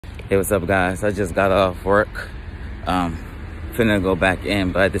Hey, what's up, guys? I just got off work. Finna go back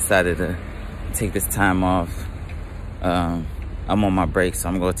in, but I decided to take this time off. I'm on my break, so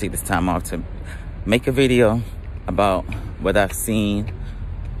I'm gonna take this time off to make a video about what I've seen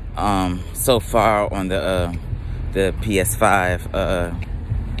so far on the PS5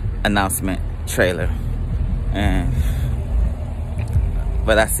 announcement trailer. And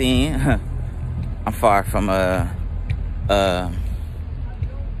what I seen, I'm far from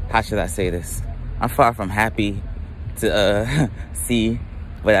how should I say this? I'm far from happy to see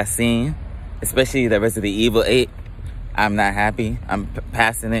what I seen, especially the Resident Evil 8. I'm not happy. I'm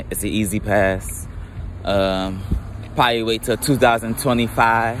passing it. It's an easy pass. Probably wait till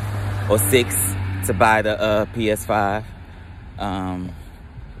 2025 or 6 to buy the PS5.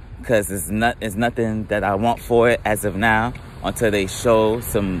 Cause it's nothing that I want for it as of now until they show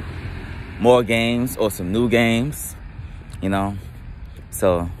some more games or some new games, you know.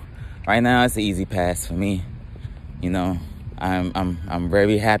 So right now it's an easy pass for me. You know, I'm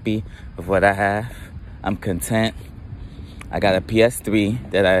very happy with what I have. I'm content. I got a PS3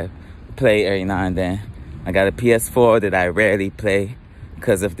 that I play every now and then. I got a PS4 that I rarely play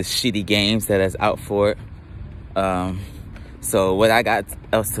because of the shitty games that is out for it. So what I got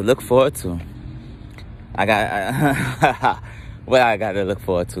else to look forward to? I got what I got to look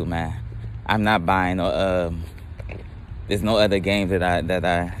forward to, man. I'm not buying no. There's no other game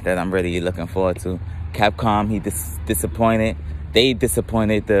that I'm really looking forward to. Capcom, disappointed. They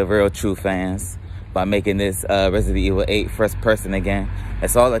disappointed the real true fans by making this Resident Evil 8 first person again.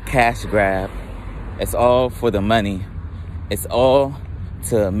 It's all a cash grab. It's all for the money. It's all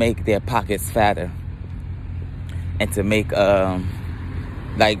to make their pockets fatter. And to make,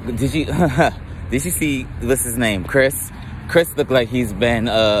 like, did you see, what's his name, Chris? Chris looked like he's been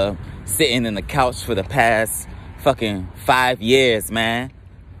sitting in the couch for the past fucking 5 years, man.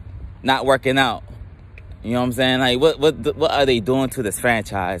 Not working out. You know what I'm saying? Like, what are they doing to this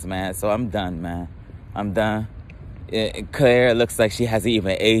franchise, man? So I'm done, man. I'm done. Claire looks like she hasn't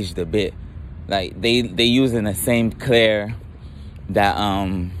even aged a bit. Like, they using the same Claire that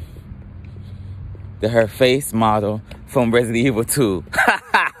her face model from Resident Evil 2.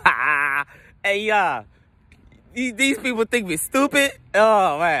 Hey, y'all. These people think we stupid?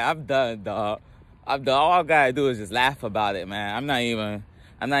 Oh, man, I'm done, dog. I'm done. All I gotta do is just laugh about it, man. I'm not even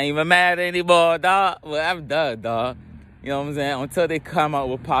mad anymore, dog. Well, I'm done, dog. You know what I'm saying? Until they come out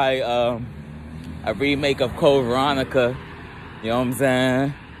with probably a remake of Code Veronica. You know what I'm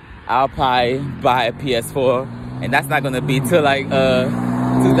saying? I'll probably buy a PS4. And that's not gonna be till like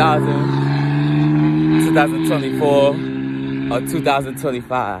 2024 or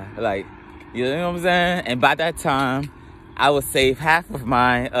 2025. Like, you know what I'm saying? And by that time, I will save half of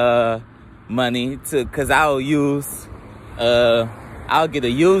my money cause I'll get a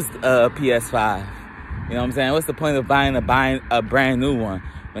used PS5. You know what I'm saying? What's the point of buying a brand new one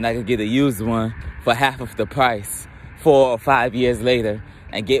when I could get a used one for half of the price 4 or 5 years later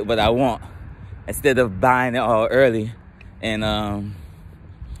and get what I want instead of buying it all early and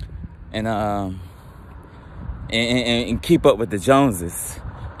keep up with the Joneses.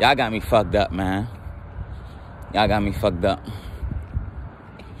 Y'all got me fucked up, man. Y'all got me fucked up.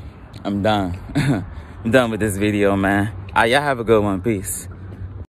 I'm done. I'm done with this video, man. Y'all have a good one. Peace.